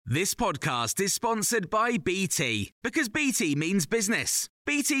This podcast is sponsored by BT, because BT means business.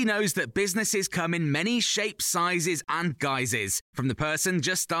 BT knows that businesses come in many shapes, sizes and guises, from the person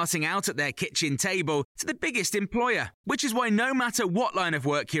just starting out at their kitchen table to the biggest employer, which is why no matter what line of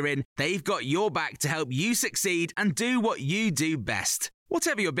work you're in, they've got your back to help you succeed and do what you do best.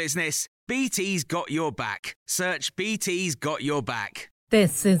 Whatever your business, BT's got your back. Search BT's got your back.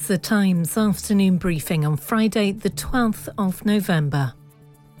 This is the Times afternoon briefing on Friday, the 12th of November.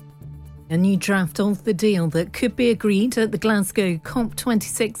 A new draft of the deal that could be agreed at the Glasgow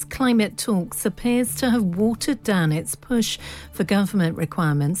COP26 climate talks appears to have watered down its push for government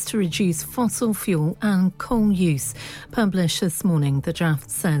requirements to reduce fossil fuel and coal use. Published this morning, the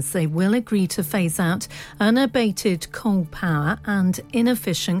draft says they will agree to phase out unabated coal power and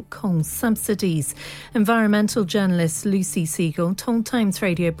inefficient coal subsidies. Environmental journalist Lucy Siegel told Times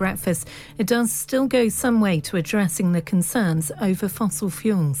Radio Breakfast it does still go some way to addressing the concerns over fossil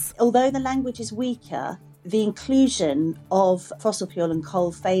fuels. Although the language is weaker, the inclusion of fossil fuel and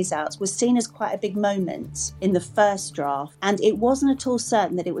coal phase-outs was seen as quite a big moment in the first draft, and it wasn't at all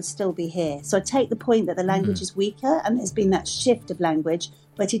certain that it would still be here. So I take the point that the language is weaker and there's been that shift of language,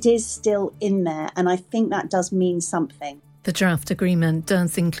 but it is still in there, and I think that does mean something. The draft agreement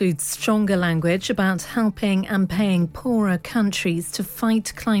does include stronger language about helping and paying poorer countries to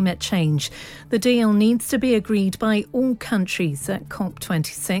fight climate change. The deal needs to be agreed by all countries at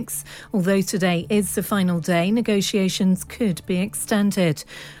COP26. Although today is the final day, negotiations could be extended.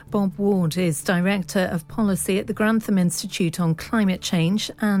 Bob Ward is Director of Policy at the Grantham Institute on Climate Change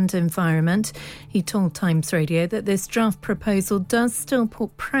and Environment. He told Times Radio that this draft proposal does still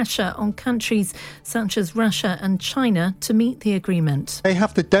put pressure on countries such as Russia and China to meet the agreement. They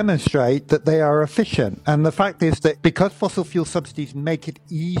have to demonstrate that they are efficient. And the fact is that because fossil fuel subsidies make it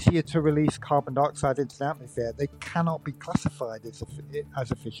easier to release carbon dioxide into the atmosphere, they cannot be classified as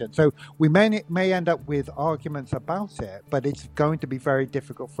efficient. So we may end up with arguments about it, but it's going to be very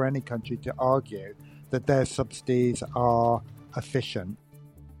difficult for any country to argue that their subsidies are efficient.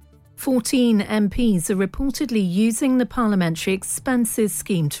 14 MPs are reportedly using the parliamentary expenses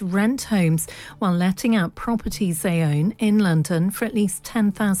scheme to rent homes while letting out properties they own in London for at least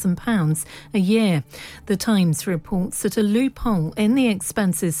 £10,000 a year. The Times reports that a loophole in the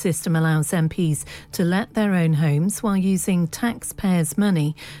expenses system allows MPs to let their own homes while using taxpayers'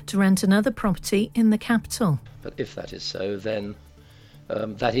 money to rent another property in the capital. But if that is so, then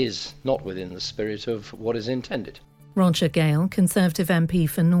that is not within the spirit of what is intended. Roger Gale, Conservative MP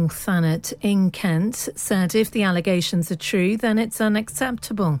for North Thanet in Kent, said if the allegations are true, then it's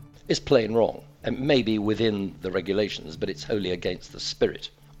unacceptable. It's plain wrong. It may be within the regulations, but it's wholly against the spirit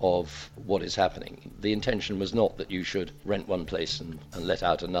of what is happening. The intention was not that you should rent one place and let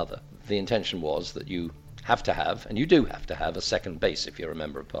out another. The intention was that you have to have, and you do have to have, a second base if you're a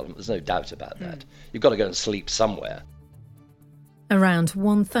Member of Parliament. There's no doubt about that. You've got to go and sleep somewhere. Around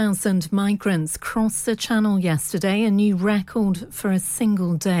 1,000 migrants crossed the Channel yesterday, a new record for a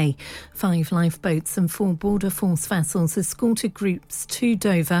single day. 5 lifeboats and 4 Border Force vessels escorted groups to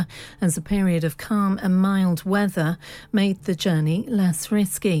Dover as a period of calm and mild weather made the journey less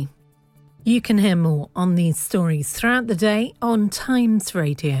risky. You can hear more on these stories throughout the day on Times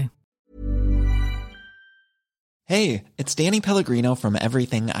Radio. Hey, it's Danny Pellegrino from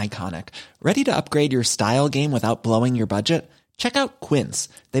Everything Iconic. Ready to upgrade your style game without blowing your budget? Check out Quince.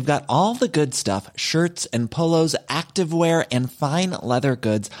 They've got all the good stuff, shirts and polos, activewear, and fine leather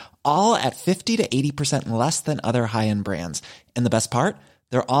goods, all at 50 to 80% less than other high-end brands. And the best part?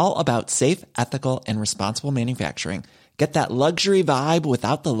 They're all about safe, ethical, and responsible manufacturing. Get that luxury vibe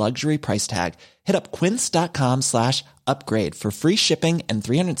without the luxury price tag. Hit up quince.com/upgrade for free shipping and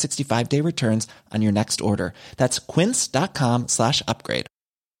 365-day returns on your next order. That's quince.com/upgrade.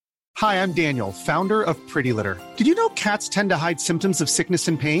 Hi, I'm Daniel, founder of Pretty Litter. Did you know cats tend to hide symptoms of sickness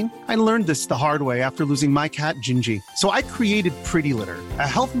and pain? I learned this the hard way after losing my cat, Gingy. So I created Pretty Litter, a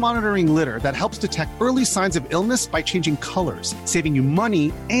health monitoring litter that helps detect early signs of illness by changing colors, saving you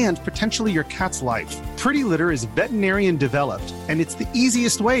money and potentially your cat's life. Pretty Litter is veterinarian developed, and it's the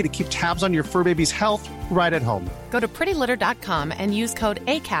easiest way to keep tabs on your fur baby's health right at home. Go to prettylitter.com and use code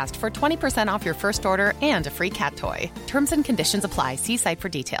ACAST for 20% off your first order and a free cat toy. Terms and conditions apply. See site for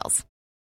details.